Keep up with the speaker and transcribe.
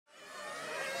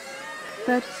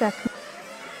30 seconds.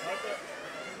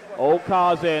 All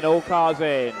cars in, all cars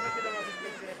in.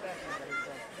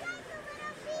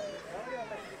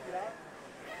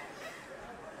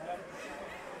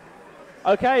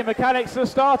 Okay, mechanics to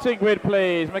starting grid,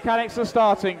 please. Mechanics to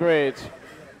starting grid.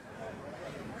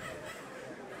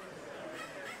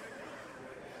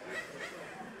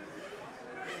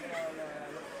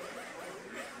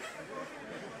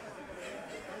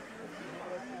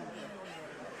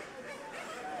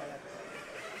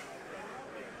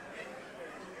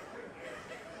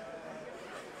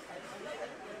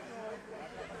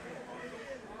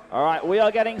 All right, we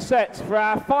are getting set for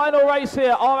our final race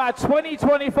here on our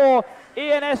 2024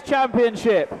 ENS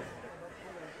Championship.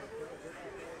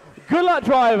 Good luck,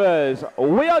 drivers.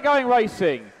 We are going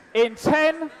racing in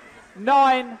 10,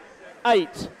 9,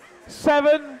 8,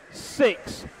 7,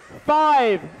 6,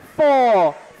 5,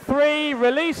 4, 3.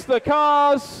 Release the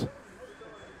cars.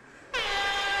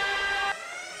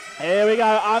 Here we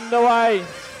go, underway.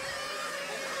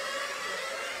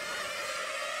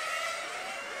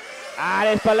 And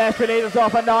it's Balestri leads us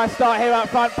off. A nice start here up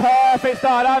front. Perfect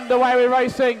start, underway with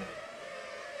racing.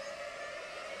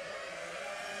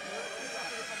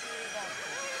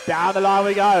 Down the line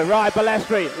we go. Right,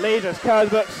 Balestri leads us.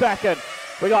 Kurzbuch second.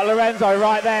 We got Lorenzo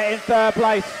right there in third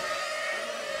place.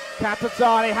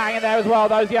 Capitani hanging there as well,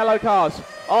 those yellow cars.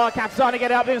 Oh, Capitani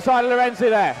getting up the inside of Lorenzi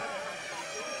there.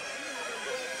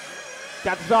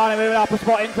 Capitani moving up a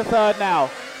spot into third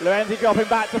now. Lorenzi dropping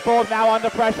back to fourth, now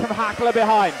under pressure from Hackler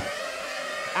behind.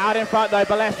 Out in front though,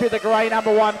 Balestri, the grey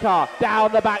number 1 car.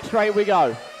 Down the back straight we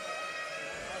go.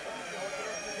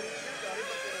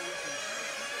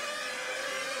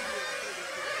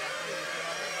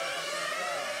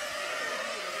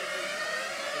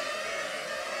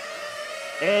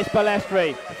 It's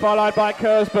Balestri, followed by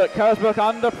Kurzbuch. Kurzbuch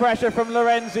under pressure from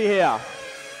Lorenzi here.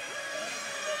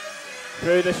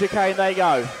 Through the chicane they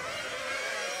go.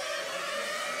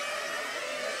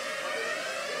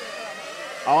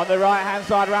 On the right hand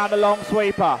side round the long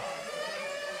sweeper.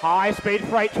 High speed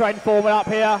freight train forming up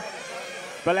here.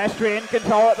 Balestri in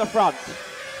control at the front.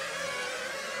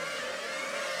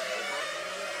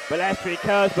 Balestri,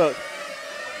 Kurzbuch.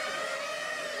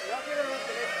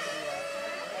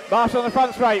 Marshall on the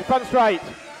front straight, front straight.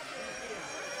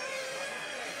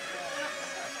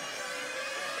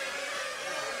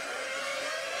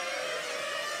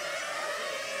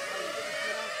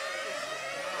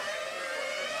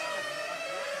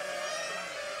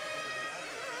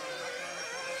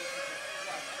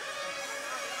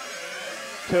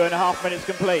 Two and a half minutes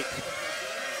complete.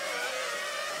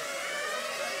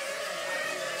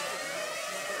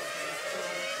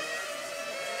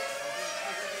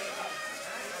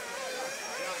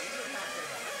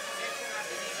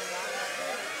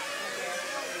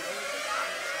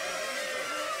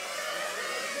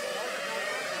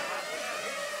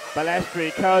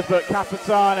 Balestri, Kurzbuch,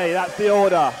 Capitani, that's the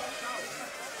order.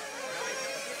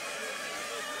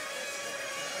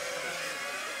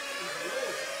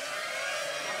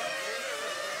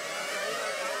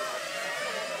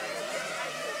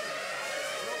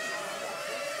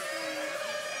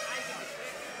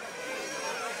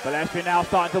 Balestri now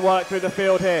starting to work through the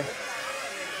field here.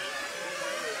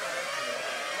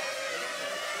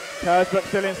 Kurzbuch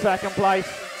still in second place.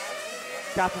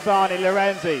 Capitani,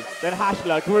 Lorenzi, then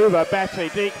Haschler, Gruber, Betty,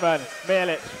 Diekman,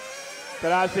 Milic,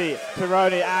 Galazzi,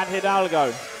 Tironi and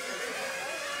Hidalgo.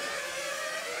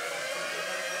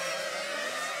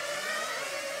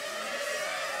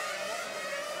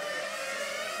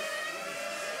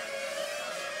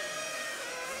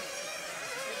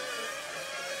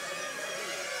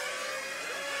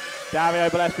 Davide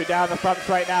Balestri down the front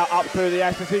straight now, up through the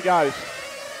S as he goes.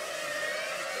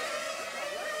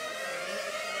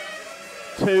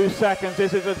 2 seconds,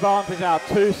 this is advantage now,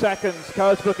 2 seconds.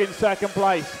 Kurzbuch in second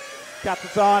place.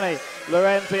 Capitani,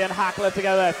 Lorenzi and Hackler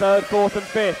together, third, fourth and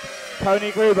fifth.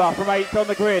 Tony Gruber from 8th on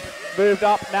the grid, moved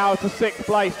up now to 6th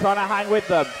place, trying to hang with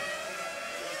them.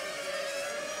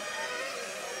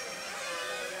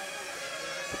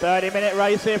 30-minute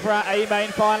race here for our A-main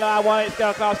final. Our 1/8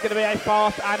 scale class going to be a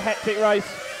fast and hectic race.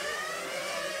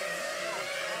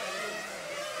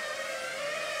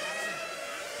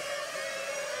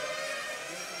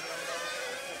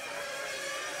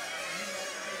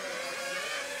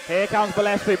 Here comes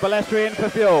Balestri. Balestri in for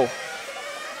fuel.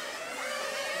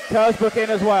 Kurzbuch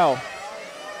in as well.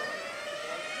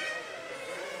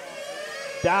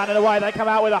 Down and away, they come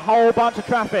out with a whole bunch of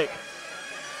traffic.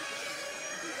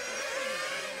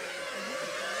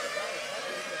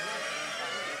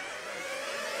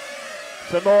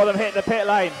 Some more of them hit the pit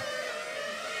lane.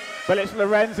 But it's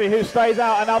Lorenzi who stays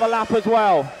out another lap as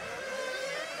well.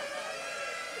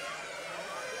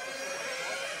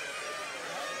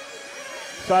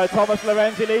 So Thomas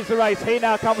Lorenzi leads the race. He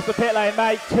now comes to pit lane,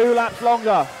 made 2 laps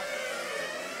longer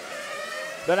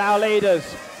than our leaders.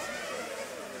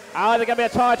 Are there going to be a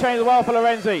tyre change as well for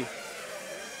Lorenzi?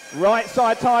 Right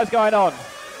side tyres going on.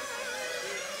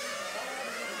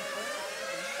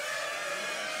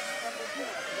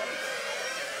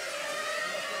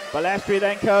 Balestri,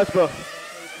 then Kurzbuch.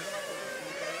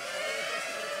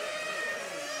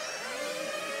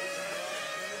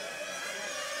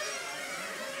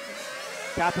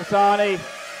 Catasani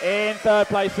in 3rd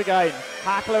place again.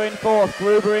 Hackler in 4th,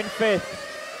 Gruber in 5th.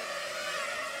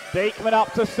 Diekman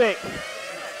up to 6th.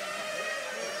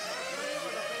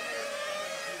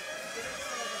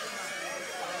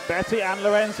 Betty and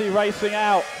Lorenzi racing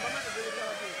out.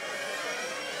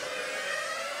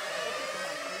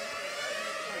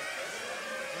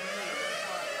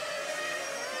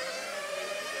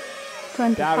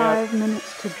 Dario, 25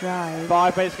 minutes to drive.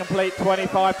 5 minutes complete,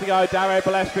 25 to go. Dario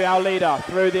Balestri, our leader,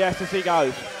 through the SSE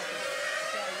goes.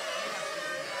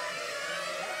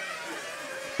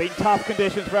 Been tough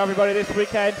conditions for everybody this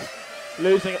weekend.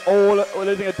 Losing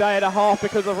a day and a half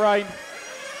because of rain.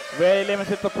 Really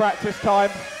limited the practice time.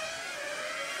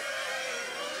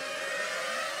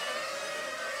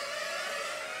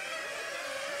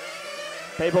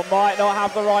 People might not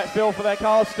have the right feel for their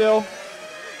cars still.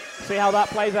 See how that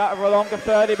plays out over a longer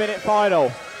 30-minute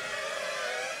final.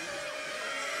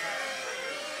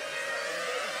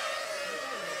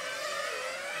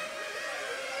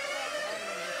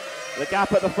 The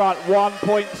gap at the front,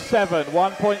 1.7.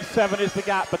 1.7 is the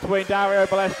gap between Dario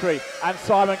Balestri and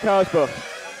Simon Kurzbuch.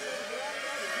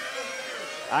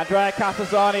 Andrea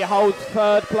Catasani holds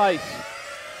 3rd place.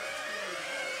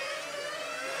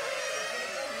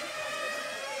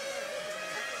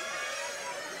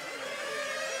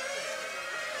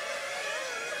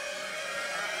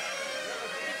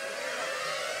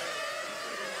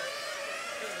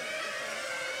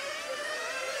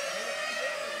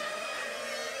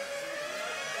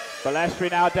 Balestri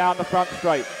now down the front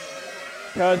straight.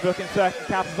 Kurzbuch in 2nd,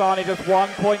 Catasani just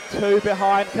 1.2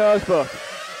 behind Kurzbuch.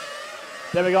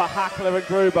 Then we got Hackler and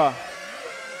Gruber.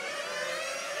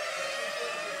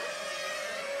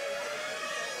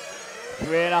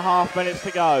 Three and a half minutes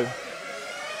to go.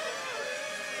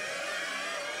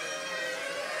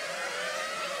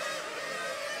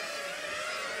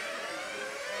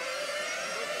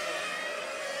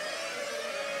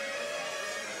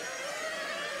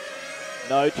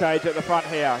 No change at the front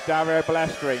here. Dario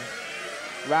Balestri.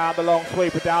 Round the long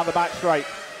sweeper down the back straight.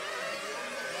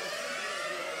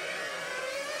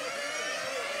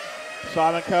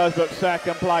 Simon Kurzbuch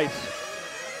 2nd place.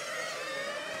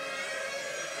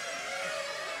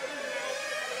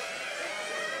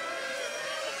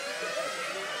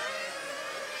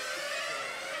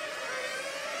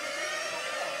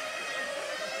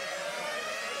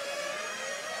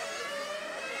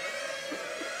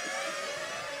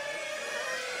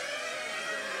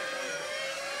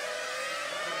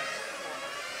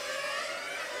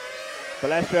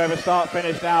 Balestri over start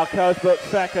finish now. Kurzbuch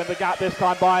 2nd. The gap this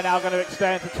time by now going to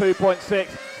extend to 2.6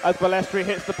 as Balestri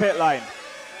hits the pit lane.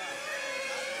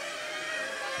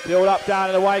 Fuel up, down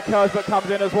and away. Kurzbuch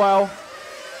comes in as well.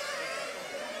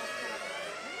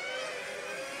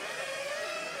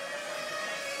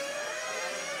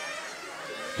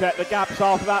 Check the gaps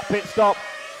after that pit stop.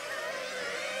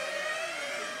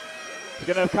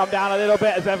 It's going to come down a little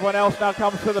bit as everyone else now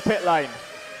comes to the pit lane.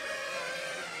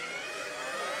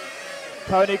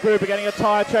 Tony Gruber getting a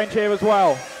tyre change here as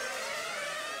well.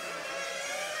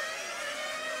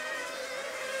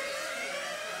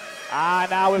 And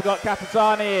now we've got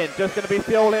Catasani in, just going to be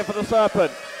fuel here for the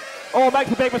Serpent. Oh,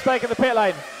 makes a big mistake in the pit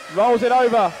lane. Rolls it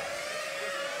over.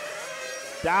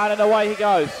 Down and away he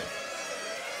goes.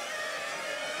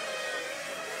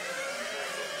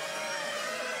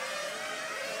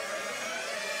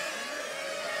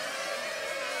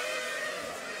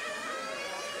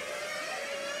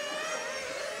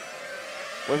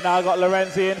 We've now got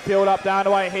Lorenzi in, fuel up, down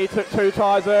away. He took 2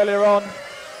 tyres earlier on.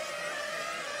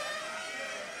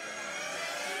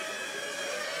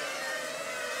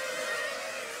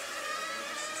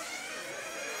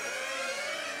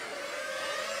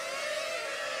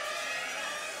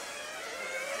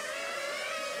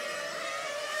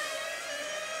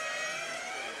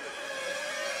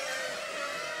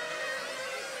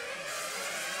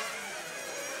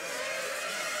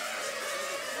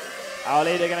 Our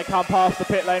leader going to come past the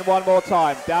pit lane one more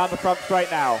time. Down the front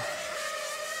straight now.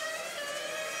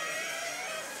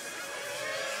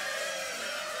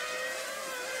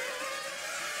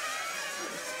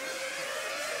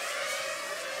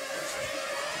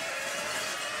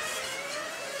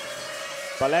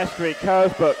 Balestri,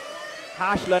 Kurzbuch,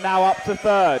 Hashler now up to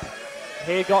third.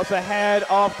 He got ahead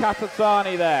of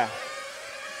Katazzani there.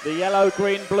 The yellow,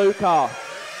 green, blue car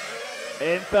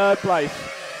in third place.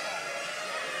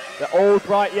 The all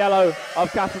bright yellow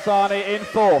of Katazzani in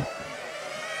fourth.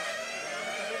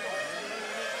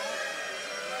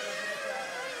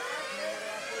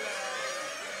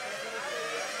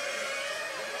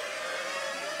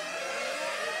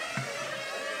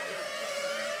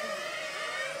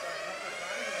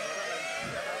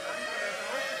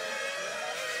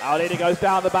 Our leader goes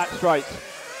down the back straight.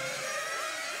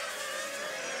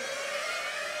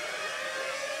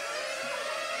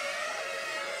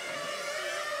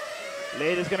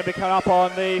 Leader's going to be coming up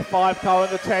on the 5 car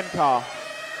and the 10 car.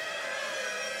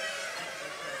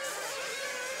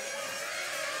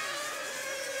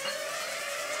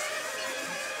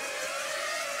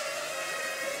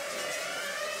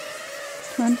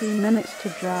 .20 to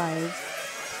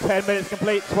drive. 10 minutes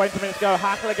complete, 20 minutes go.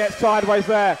 Hackler gets sideways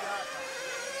there.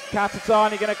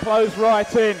 Katazzani going to close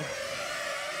right in.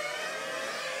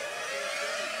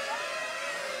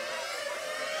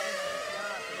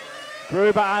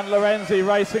 Gruber and Lorenzi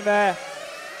racing there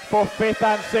for 5th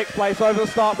and 6th place. Over the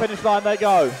start-finish line they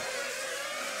go.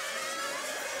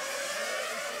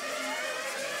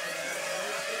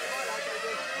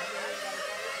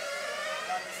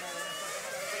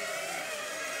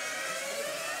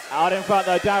 Out in front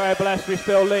though, Dario Balestri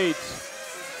still leads.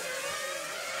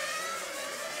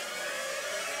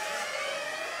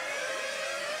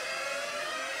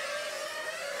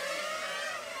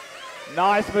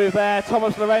 Nice move there.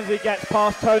 Thomas Lorenzi gets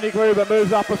past Tony Gruber,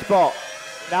 moves up a spot.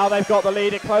 Now they've got the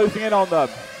leader closing in on them.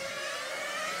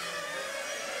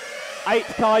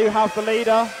 8th car, you have the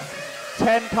leader.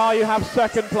 10 car, you have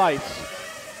second place.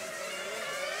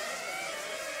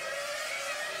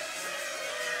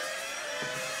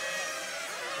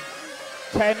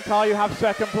 You have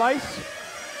second place.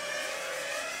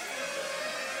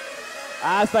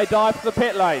 As they dive to the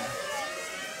pit lane.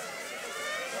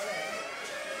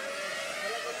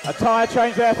 A tyre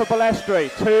change there for Balestri.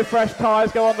 2 fresh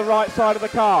tyres go on the right side of the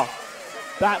car.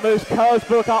 That moves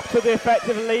Kersbrook up to the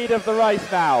effective lead of the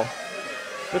race now.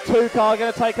 The 2 car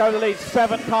going to take over the lead.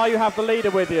 7 car, you have the leader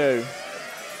with you.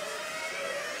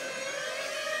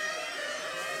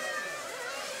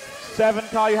 7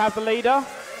 car, you have the leader.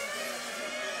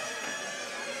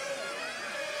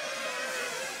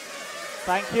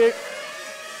 Thank you.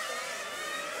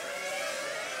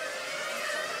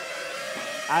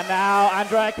 And now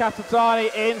Andrea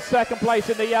Katazzani in second place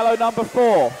in the yellow number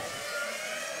 4.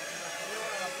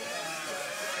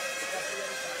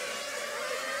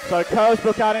 So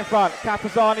Kersbrook out in front,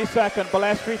 Katazzani second,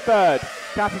 Balestri third.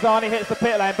 Katazzani hits the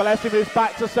pit lane, Balestri moves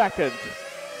back to second.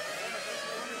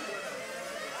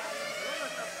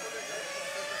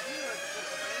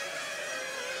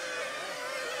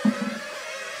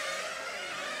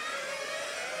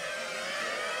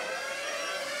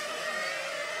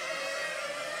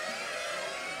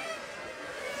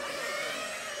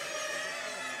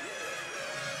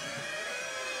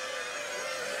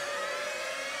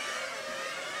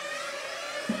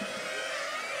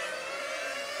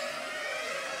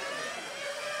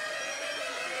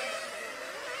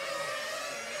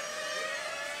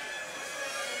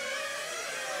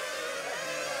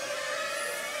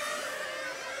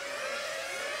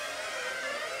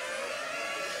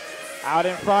 Out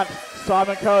in front,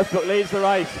 Simon Kersbrook leads the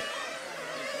race.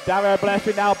 Dario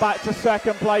Balestri now back to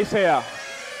second place here.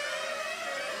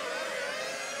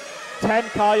 10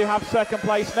 car, you have second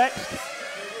place next.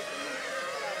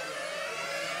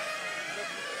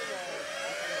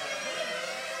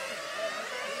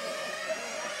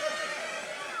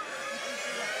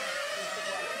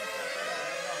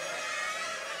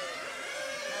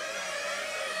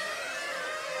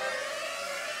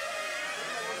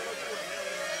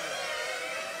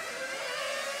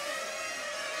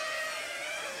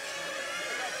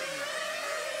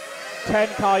 Ten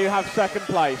car, you have second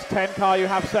place. 10 car, you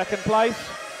have second place.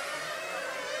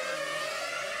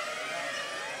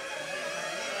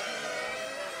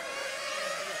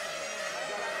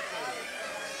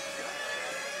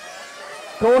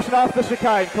 Caution after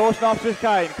chicane, caution after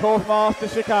chicane, caution after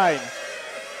chicane.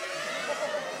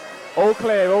 All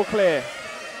clear, all clear.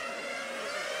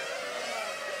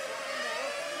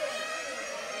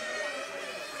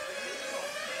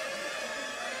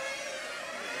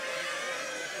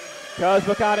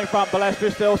 Kersbrook out in front,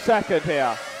 Balestri still second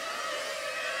here.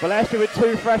 Balestri with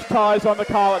 2 fresh tyres on the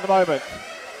car at the moment.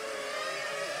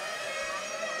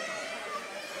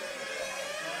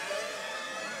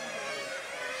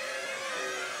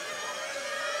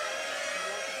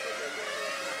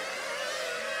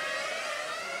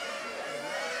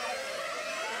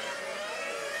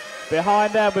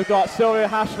 Behind them, we've got Silvia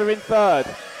Haschler in third.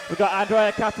 We've got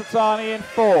Andrea Catazzani in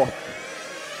fourth.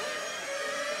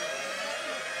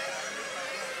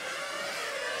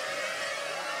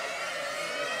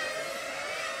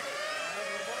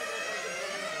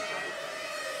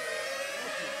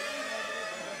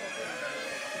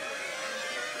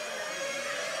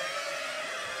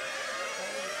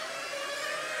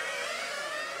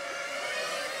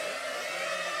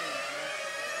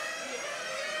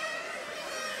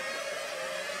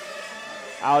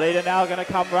 Our leader now going to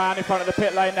come round in front of the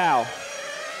pit lane now.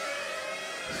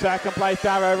 Second place,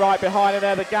 Darrow right behind him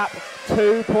there. The gap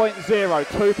 2.0.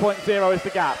 2.0 is the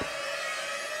gap.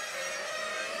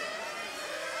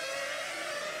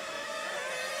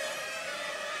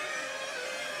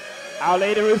 Our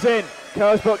leader is in.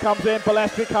 Kersbrook comes in.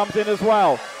 Balestri comes in as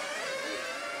well.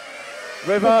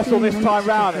 Reversal this time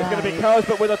round. It's going to be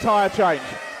Kersbrook with a tyre change.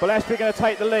 Balestri going to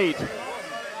take the lead.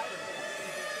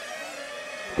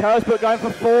 Kersbrook going for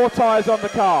 4 tyres on the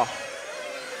car.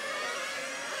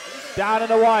 Down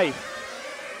and away.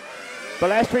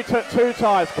 Balestri took 2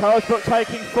 tyres. Kersbrook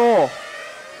taking 4.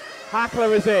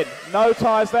 Hackler is in. No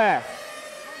tyres there.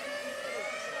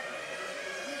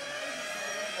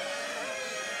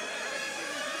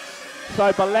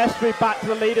 So Balestri back to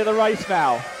the lead of the race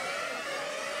now.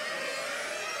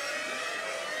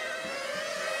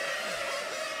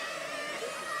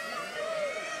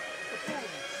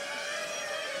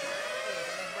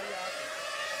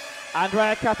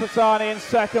 Andrea Catazzani in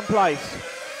second place.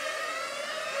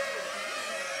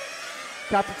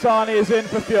 Catazzani is in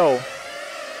for fuel.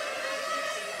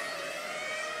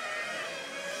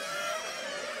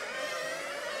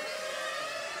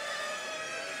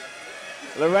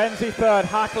 Lorenzi third,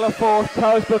 Hackler fourth,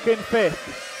 Kersbrook in fifth.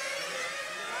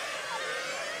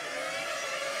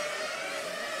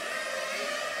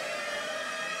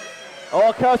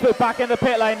 Oh, Kersbrook back in the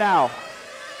pit lane now.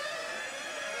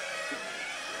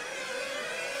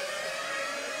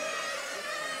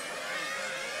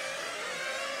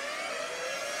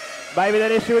 Maybe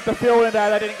an issue with the fuel in there,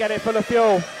 they didn't get it full of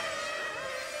fuel.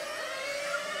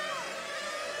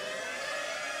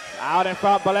 Out in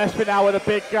front, Balestri now with a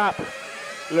big gap.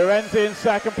 Lorenzi in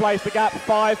second place, the gap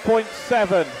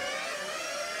 5.7.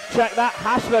 Check that,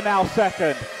 Haschler now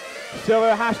second.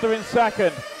 Silvia Haschler in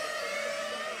second.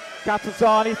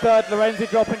 Catazzani third, Lorenzi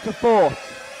dropping to fourth.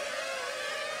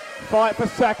 Fight for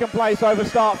second place over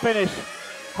start finish.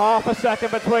 Half a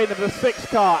second between them, the 6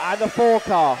 car and the 4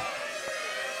 car.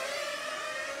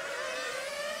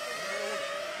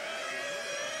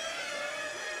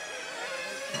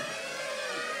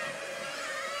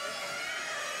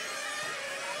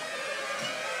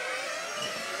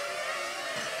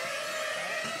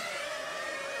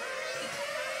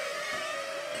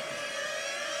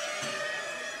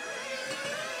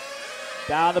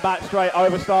 Down the back straight,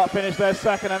 over start finish there,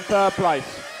 second and third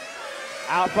place.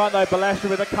 Out front though, Balestri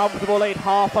with a comfortable lead,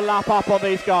 half a lap up on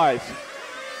these guys.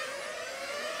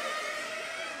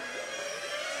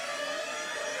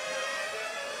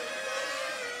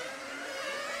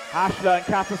 Haschler and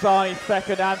Catazzani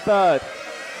second and third.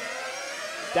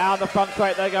 Down the front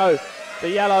straight they go. The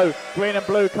yellow, green and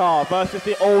blue car versus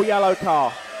the all yellow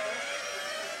car.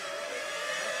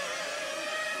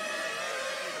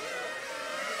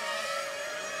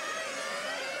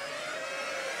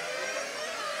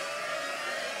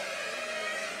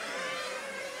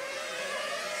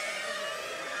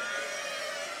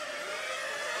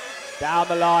 Down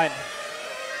the line.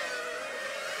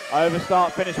 Over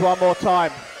start finish one more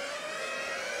time.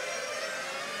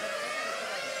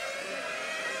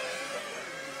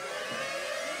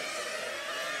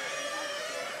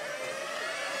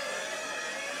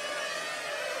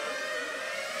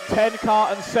 Ten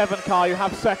car and 7 car, you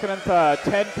have second and third.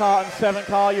 10 car and 7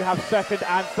 car, you have second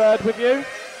and third with you.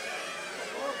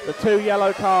 The 2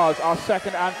 yellow cars are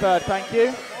second and third, thank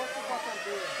you.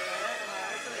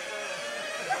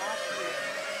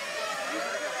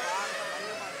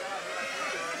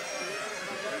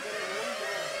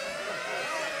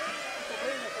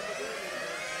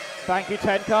 Thank you,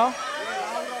 10 car.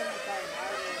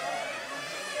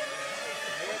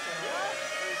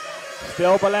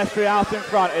 Still Balestri out in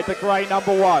front. It's a grey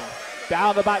number 1.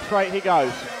 Down the back straight he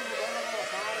goes.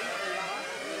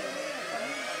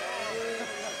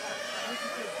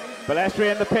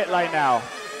 Balestri in the pit lane now.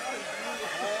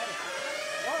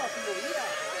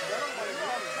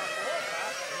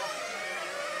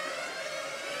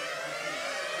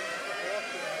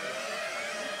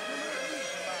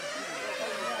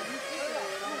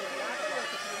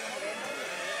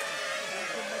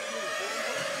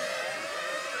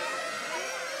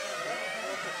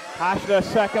 Haschler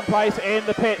second place in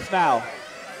the pits now.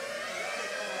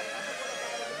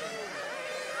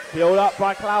 Fueled up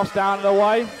by Klaus down and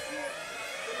away.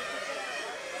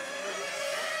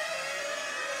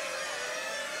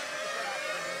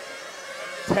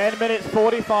 Ten minutes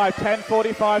 45,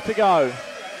 10:45 to go.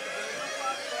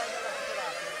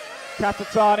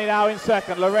 Katatani now in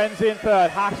second, Lorenzi in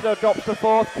third, Hackler drops to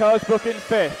fourth, Kurzbuch in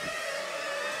fifth.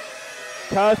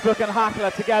 Kurzbuch and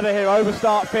Hackler together here, over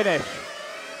start finish.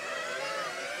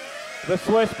 The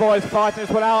Swiss boys fighting this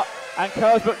one out, and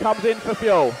Kurzbuch comes in for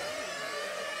fuel.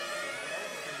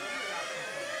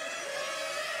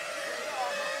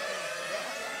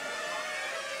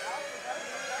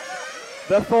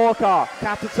 The 4 car,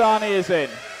 Katatani is in.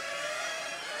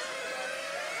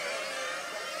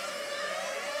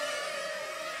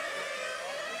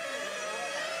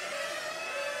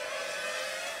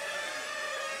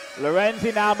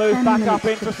 Lorenzi now moves back up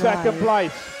into second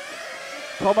place.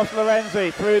 Thomas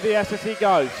Lorenzi through the S as he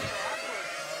goes.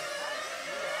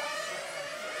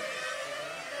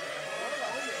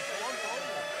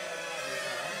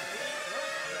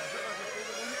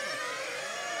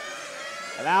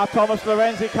 And now Thomas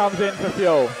Lorenzi comes in for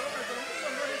fuel.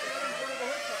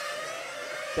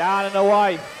 Down and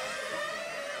away.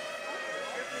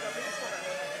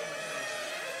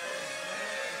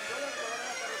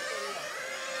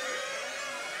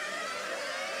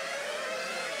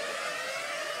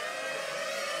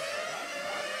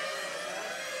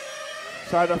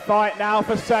 So the fight now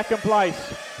for second place.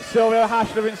 Silvio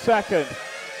Haschler in second.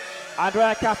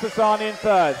 Andrea Catasani in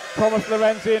third. Thomas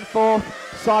Lorenzi in fourth.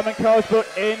 Simon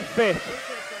Kurzbuch in fifth.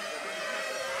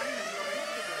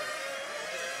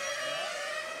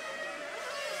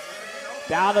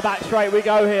 Down the back straight we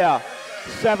go here.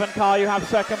 7 car, you have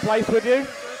second place with you.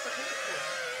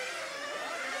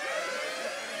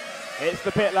 It's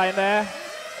the pit lane there.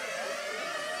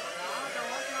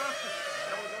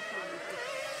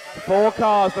 4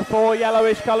 cars, the 4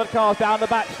 yellowish coloured cars down the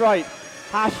back straight.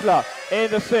 Haschler in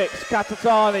the 6,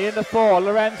 Katatani in the 4,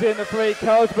 Lorenzi in the 3,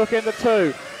 Kurzbuch in the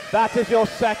 2. That is your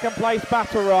second place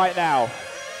battle right now.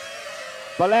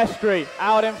 Balestri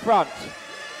out in front.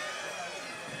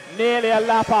 Nearly a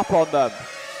lap up on them.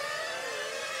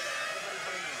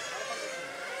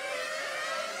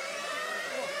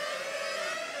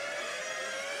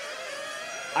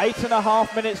 Eight and a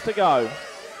half minutes to go.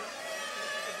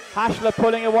 Haschler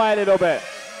pulling away a little bit.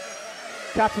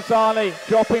 Katatani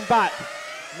dropping back.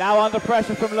 Now under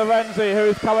pressure from Lorenzi,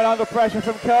 who's coming under pressure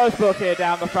from Kurzbuch here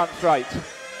down the front straight.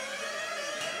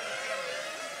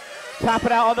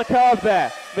 Tapping out on the curve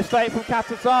there. Mistake from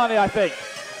Katatani, I think.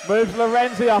 Moves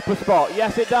Lorenzi up a spot.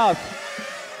 Yes, it does.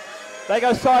 They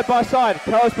go side by side.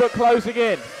 Kurzbuch closing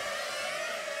in.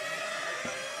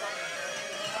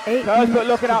 Kurzbuch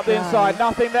looking up the inside.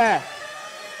 Nothing there.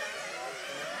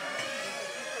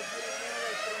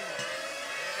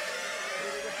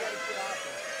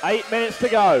 8 minutes to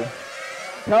go.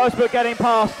 Kurzbuch getting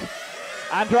past.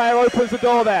 Andrea opens the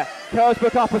door there.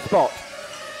 Kurzbuch up a spot.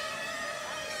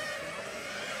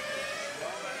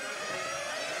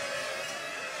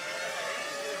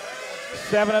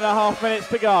 Seven and a half minutes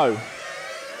to go.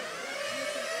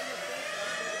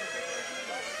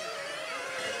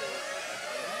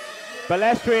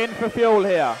 Balestri in for fuel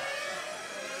here.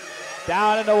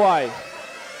 Down and away.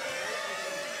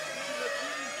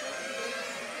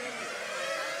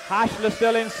 Haschler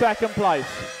still in second place.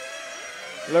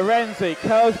 Lorenzi,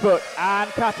 Kurzbuch and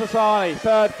Katasani,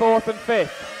 third, fourth and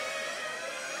fifth.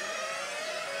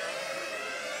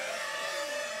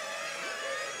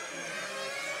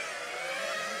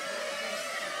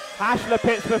 Haschler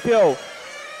pits for fuel.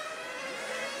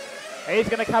 He's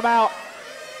going to come out,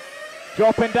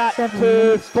 dropping that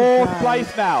to fourth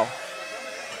place now.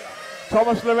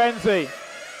 Thomas Lorenzi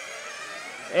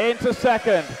into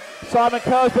second. Simon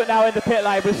Kurzbuch now in the pit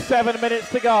lane with 7 minutes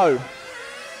to go.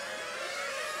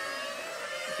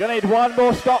 Gonna need one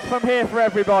more stop from here for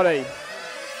everybody.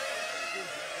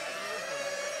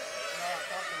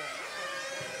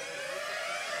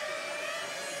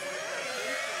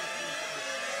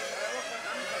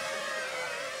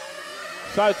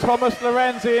 So Thomas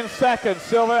Lorenzi in second,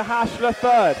 Silvio Haschler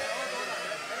third.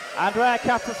 Andrea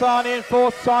Katasani in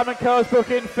fourth, Simon Kurzbuch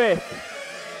in fifth.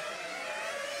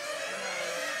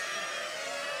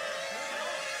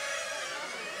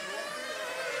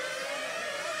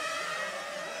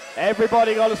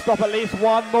 Everybody got to stop at least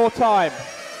one more time.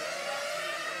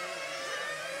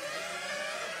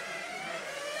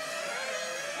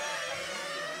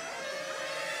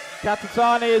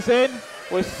 Katatani is in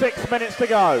with 6 minutes to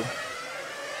go.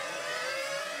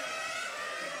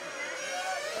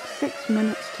 6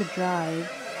 minutes to drive.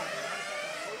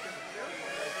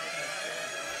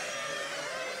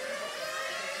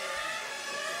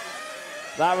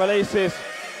 That releases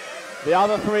the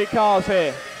other 3 cars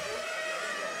here.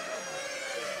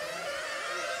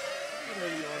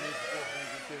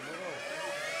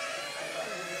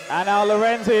 And now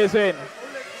Lorenzi is in.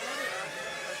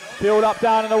 Fueled up,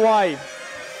 down and away.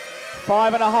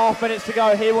 5.5 minutes to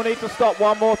go. He will need to stop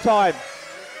one more time.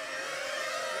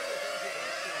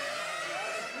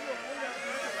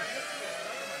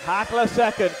 Hackler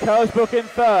second, Kersbrook in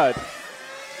third.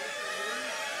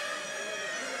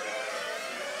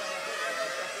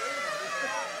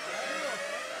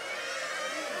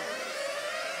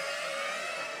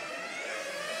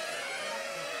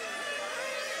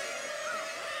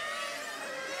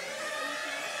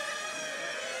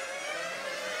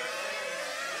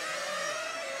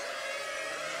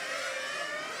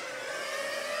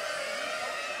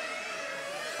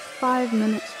 Five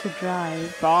minutes to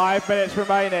drive. 5 minutes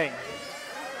remaining.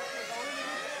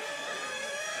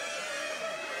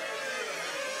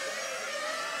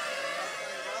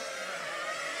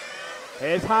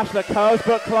 Here's Haschler,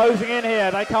 Kersbrook closing in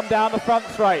here. They come down the front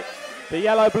straight. The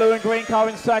yellow, blue and green car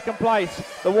in second place.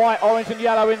 The white, orange and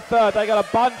yellow in third. They got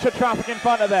a bunch of traffic in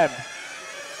front of them.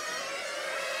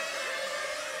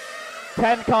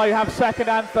 10 car, you have second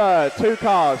and third. 2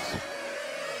 cars.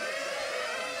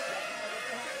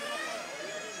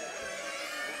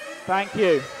 Thank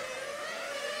you.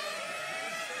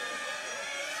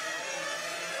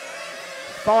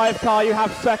 5 car, you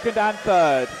have second and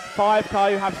third. 5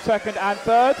 car, you have second and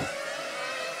third.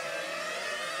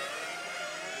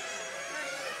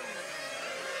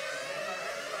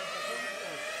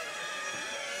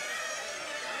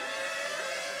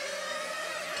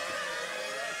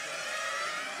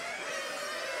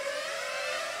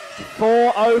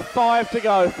 .405 to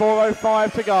go.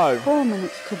 4:05 to go. 4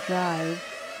 minutes to drive.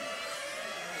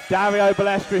 Dario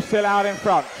Balestri still out in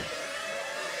front.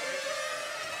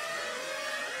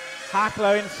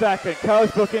 Hackler in second,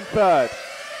 Kersbrook in third.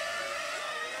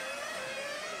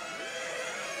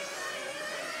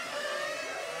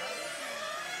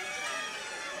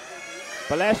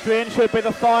 Balestri in should be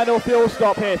the final fuel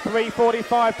stop here.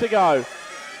 3:45 to go.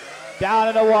 Down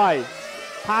and away.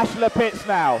 Haschler pits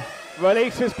now.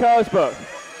 Releases Kersbrook.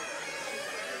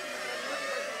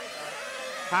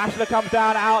 Haschler comes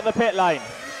down out the pit lane.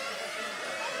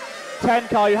 10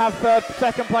 car, you have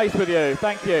second place with you.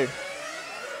 Thank you.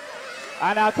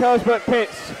 And now Kersbrook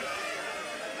pits.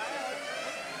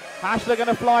 Haschler going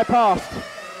to fly past.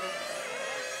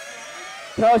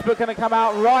 Kersbrook going to come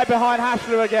out right behind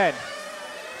Haschler again.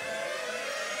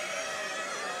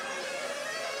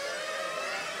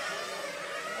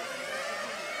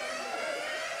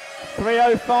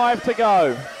 .305 to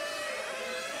go.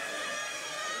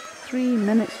 3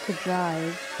 minutes to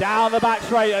drive. Down the back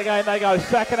straight again they go.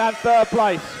 Second and third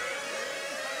place.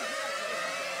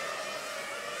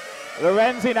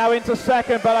 Lorenzi now into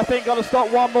second, but I think got to stop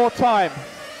one more time.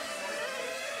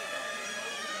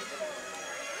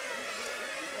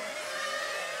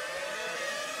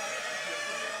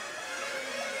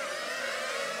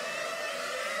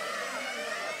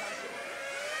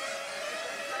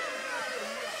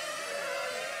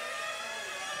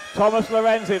 Thomas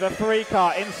Lorenzi, the 3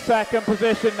 car, in second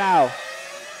position now.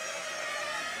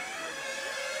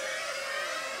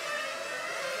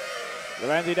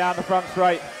 Lorenzi down the front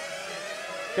straight.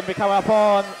 Going to be coming up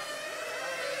on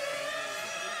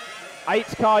 8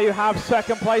 car, you have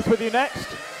second place with you next.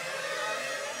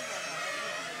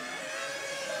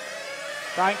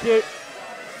 Thank you.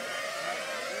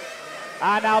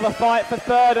 And now the fight for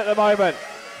third at the moment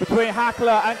between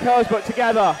Hackler and Kersbrook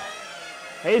together.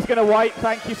 He's going to wait.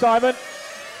 Thank you, Simon.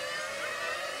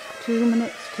 2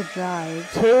 minutes to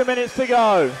drive. 2 minutes to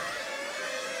go.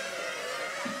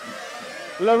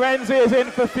 Lorenzi is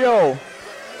in for fuel.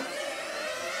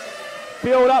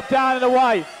 Fueled up, down and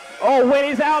away. Oh,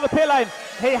 Winnie's out of the pit lane.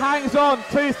 He hangs on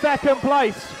to second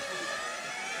place.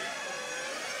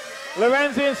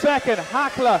 Lorenzi in second.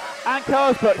 Hackler and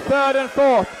Kersbrook third and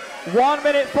fourth. 1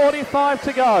 minute 45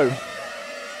 to go.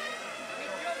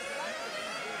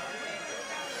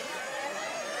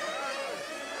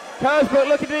 Kersbrook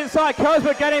looking to the inside.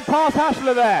 Kersbrook getting past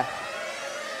Haschler there.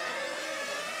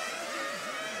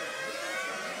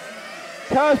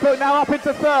 Kersbrook now up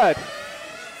into third.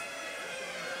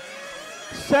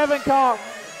 7 car.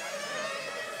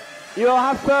 You'll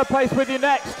have third place with you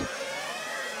next.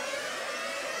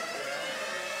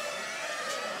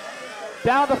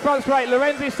 Down the front straight.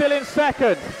 Lorenzi still in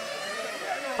second.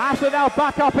 Haschler now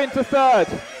back up into third.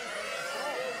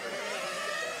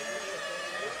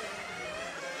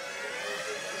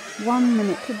 One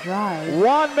minute to drive.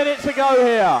 1 minute to go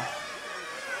here.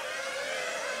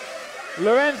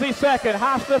 Lorenzi second,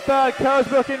 Haschler third,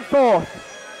 Kersbrook in fourth.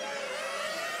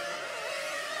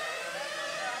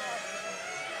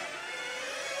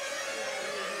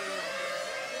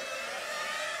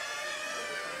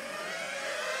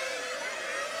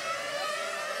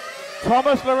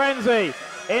 Thomas Lorenzi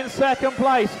in second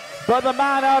place, but the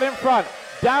man out in front,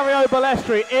 Dario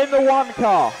Balestri in the one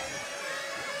car,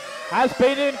 has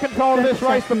been in control of this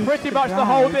race for pretty much the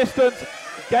whole distance.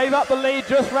 Gave up the lead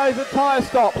just as the tyre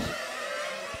stops.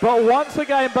 But once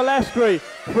again, Balestri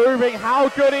proving how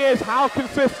good he is, how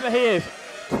consistent he is.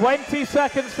 20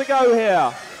 seconds to go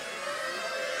here.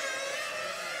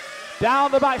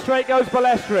 Down the back straight goes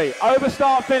Balestri. Over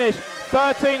start finish,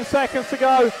 13 seconds to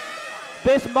go.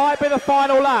 This might be the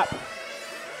final lap.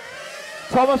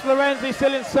 Thomas Lorenzi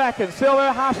still in second,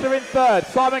 Silvio Hasler in third,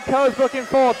 Simon Korsbrook in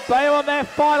fourth. They are on their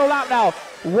final lap now.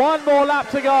 One more lap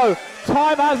to go.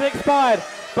 Time has expired.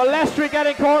 Balestri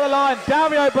getting caught at the line.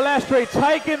 Dario Balestri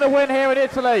taking the win here in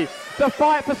Italy. The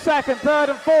fight for second, third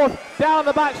and fourth. Down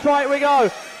the back straight we go.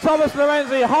 Thomas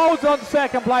Lorenzi holds on to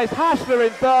second place. Hasler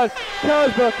in third,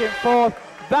 Korsbrook in fourth.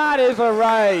 That is a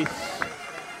race.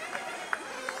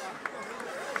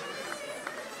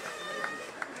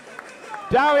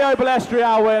 Dario Balestri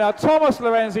our winner, Thomas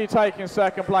Lorenzi taking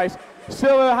second place,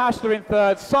 Silvio Hasler in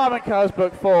third, Simon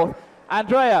Korsbrook fourth,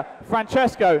 Andrea,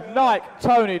 Francesco, Nike,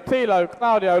 Tony, Tilo,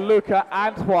 Claudio, Luca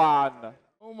and Juan.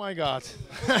 Oh my God.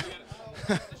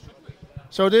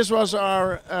 So this was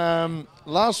our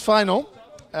last final,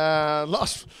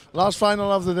 last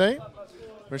final of the day.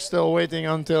 We're still waiting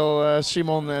until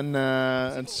Simon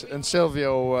and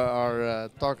Silvio are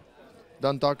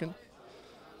done talking.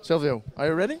 Silvio, are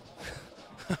you ready?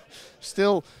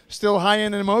 Still high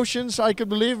in emotions, I could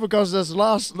believe, because those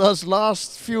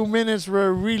last few minutes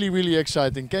were really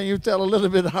exciting. Can you tell a little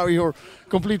bit how your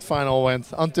complete final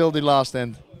went until the last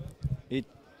end?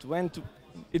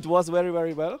 It was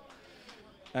very well.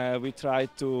 We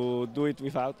tried to do it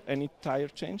without any tire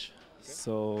change. Okay.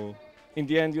 So in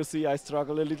the end, you see, I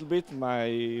struggled a little bit.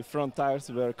 My front tires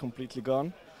were completely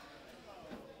gone.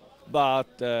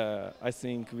 But I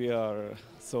think we are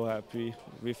so happy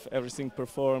with everything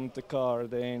performed, the car,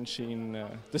 the engine,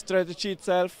 the strategy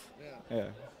itself. Yeah.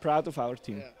 Proud of our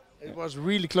team. Yeah. It was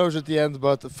really close at the end,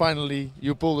 but finally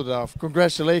you pulled it off.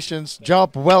 Congratulations,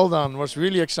 job well done. Was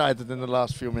really excited in the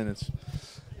last few minutes.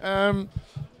 I'm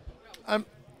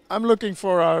looking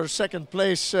for our second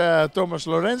place, Thomas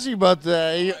Lorenzi, but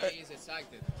he's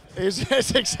excited.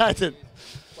 He's excited.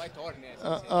 Quite horny.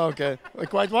 Okay.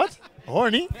 Quite what?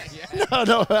 Horny? Yeah.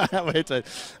 No, wait.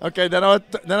 Okay, then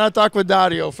I'll talk with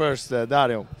Dario first.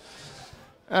 Dario,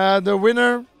 the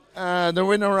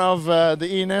winner of the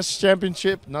ENS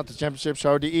championship, not the championship,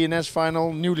 sorry, the ENS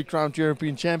final, newly crowned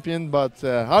European champion. But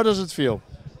how does it feel?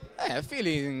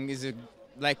 Feeling is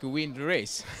like a win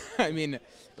race. I mean,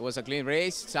 it was a clean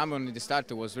race. Simon in the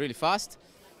start was really fast.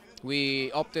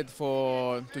 We opted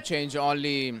to change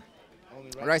only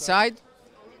right side.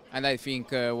 And I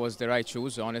think was the right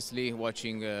choice, honestly,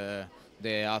 watching the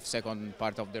half-second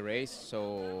part of the race.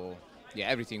 So, yeah,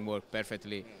 everything worked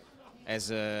perfectly as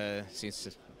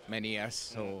since many years.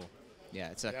 So, yeah,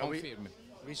 it's a confirm.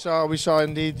 We saw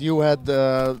indeed you had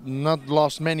not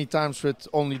lost many times with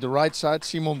only the right side.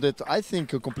 Simon did, I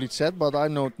think, a complete set, but I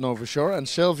don't know for sure. And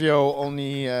Silvio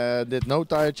only did no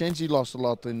tire change. He lost a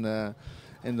lot in the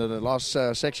last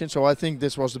section. So I think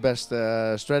this was the best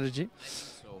strategy.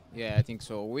 Yeah, I think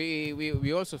so.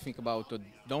 We also think about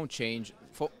don't change.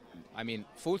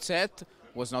 Full set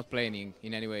was not planning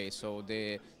in any way. So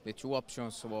the two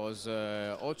options was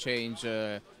or change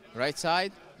right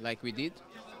side like we did,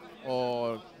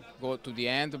 or go to the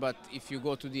end. But if you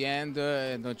go to the end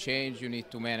and don't change, you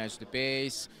need to manage the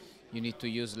pace. You need to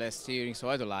use less steering. So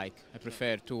I don't like. I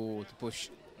prefer to push.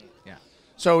 Yeah.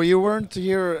 So you weren't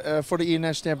here for the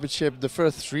ENS Championship the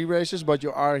first 3 races, but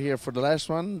you are here for the last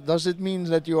one. Does it mean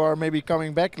that you are maybe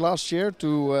coming back last year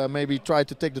to maybe try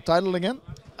to take the title again?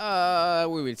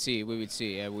 We will see. We will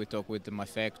see. We talk with my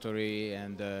factory,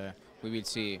 and we will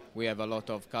see. We have a lot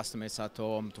of customers at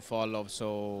home to follow,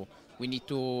 so we need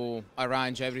to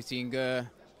arrange everything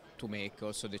to make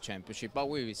also the championship. But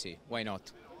we will see. Why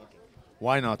not?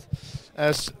 Why not?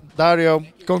 Dario,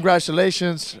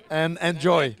 congratulations and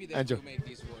enjoy. Enjoy.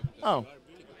 Oh,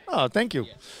 thank you.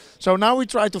 Yeah. So now we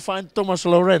try to find Thomas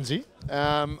Lorenzi.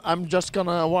 I'm just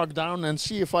gonna walk down and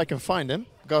see if I can find him,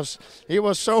 because he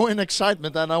was so in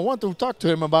excitement and I want to talk to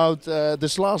him about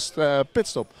this last pit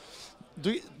stop.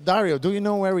 Dario, do you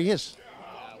know where he is?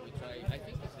 We try. I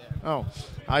think he's there. Oh,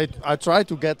 I tried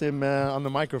to get him on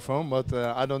the microphone, but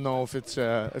I don't know if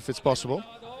it's possible.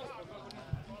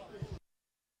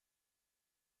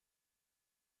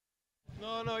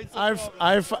 No, it's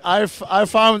I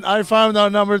found our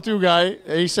number 2 guy.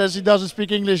 He says he doesn't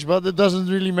speak English, but it doesn't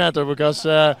really matter, because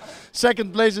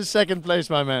second place is second place,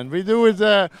 my man. We do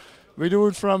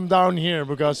it from down here,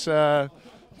 because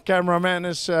cameraman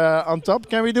is on top.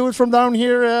 Can we do it from down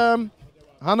here,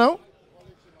 Hanno?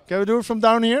 Can we do it from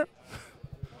down here?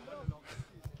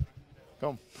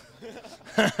 Come.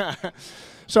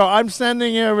 So I'm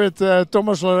standing here with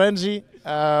Thomas Lorenzi,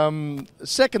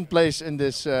 second place in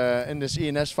this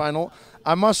ENS final.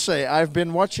 I must say, I've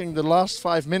been watching the last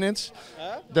 5 minutes.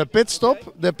 The pit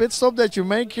stop that you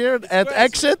make here at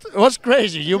exit was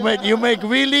crazy. You make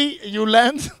wheelie, you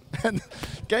land. And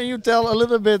can you tell a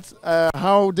little bit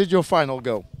how did your final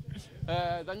go?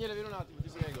 Daniele, vieni un attimo, ti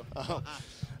spiego.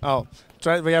 Oh,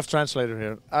 we have translator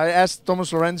here. I asked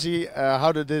Thomas Lorenzi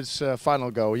how did this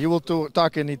final go. You will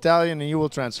talk in Italian and you will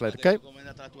translate, okay? Come è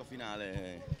andata la tua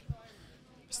finale?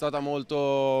 È stata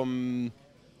molto,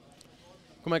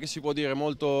 com'è che si può dire,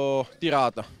 molto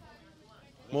tirata.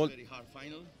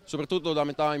 Soprattutto da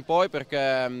metà in poi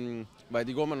perché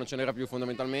di gomma non ce n'era più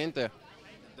fondamentalmente.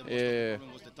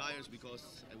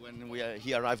 When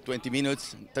he arrived 20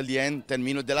 minutes till the end, 10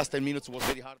 minutes, the last 10 minutes was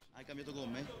very hard. Hai cambiato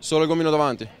gomme? Solo il gommino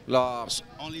davanti.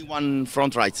 Only one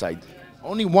front right side.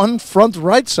 Only one front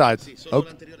right side? Sì, solo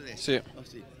l'anteriore destra. Sì. Oh,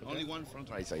 sì. Only one front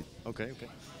right side. Okay.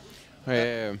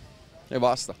 E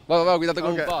basta. Va, guidate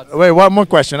come un pazzo. Wait, one more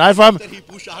question.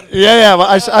 Yeah,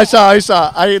 I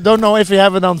saw. I don't know if you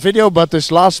have it on video, but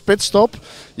this last pit stop,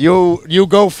 you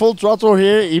go full throttle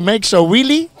here. He makes a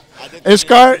wheelie. His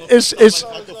car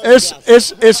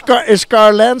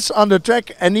lands on the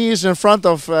track, and he is in front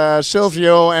of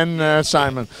Silvio and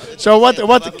Simon. So what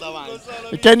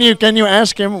can you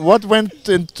ask him what went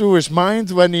into his mind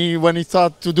when he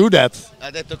thought to do that? Ha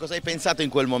detto cosa hai pensato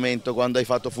in quel momento quando hai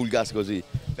fatto full gas così?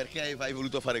 Perché hai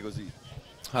voluto fare così?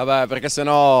 Vabbè, perché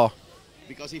sennò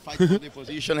Because he fight for the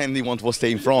position and he wants to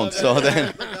stay in front. So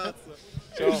then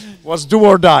Was do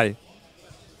or die.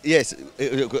 yes,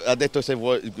 ha detto se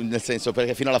vuoi, nel senso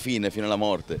perché fino alla fine, fino alla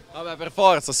morte. vabbè, per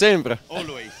forza, sempre.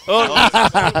 Always.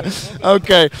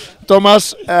 Okay,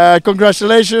 Thomas,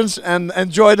 congratulations and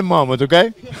enjoy the moment,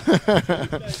 okay?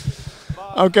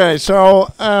 Okay, so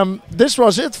this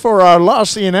was it for our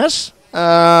last ENS.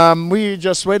 We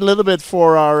just wait a little bit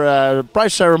for our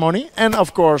prize ceremony and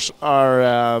of course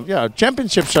our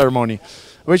championship ceremony,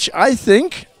 which I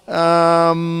think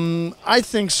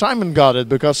Simon got it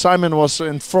because Simon was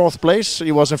in 4th place.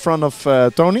 He was in front of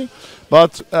Tony,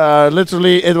 but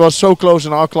literally it was so close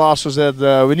in our classes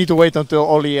that we need to wait until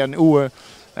Ollie and Uwe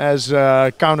has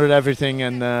counted everything,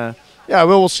 and we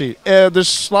will see.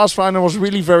 This last final was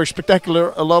really very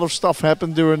spectacular. A lot of stuff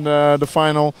happened during the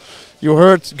final. You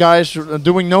heard guys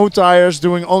doing no tires,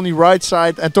 doing only right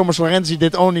side, and Thomas Lorenzi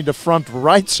did only the front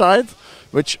right side,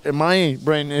 which in my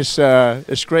brain is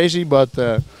crazy, but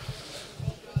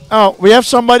oh, we have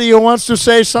somebody who wants to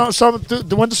say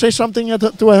want to say something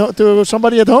to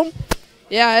somebody at home.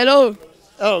 Yeah, hello.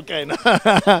 Okay.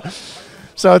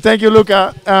 So thank you,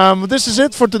 Luca. This is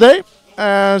it for today.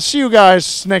 See you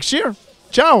guys next year.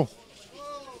 Ciao.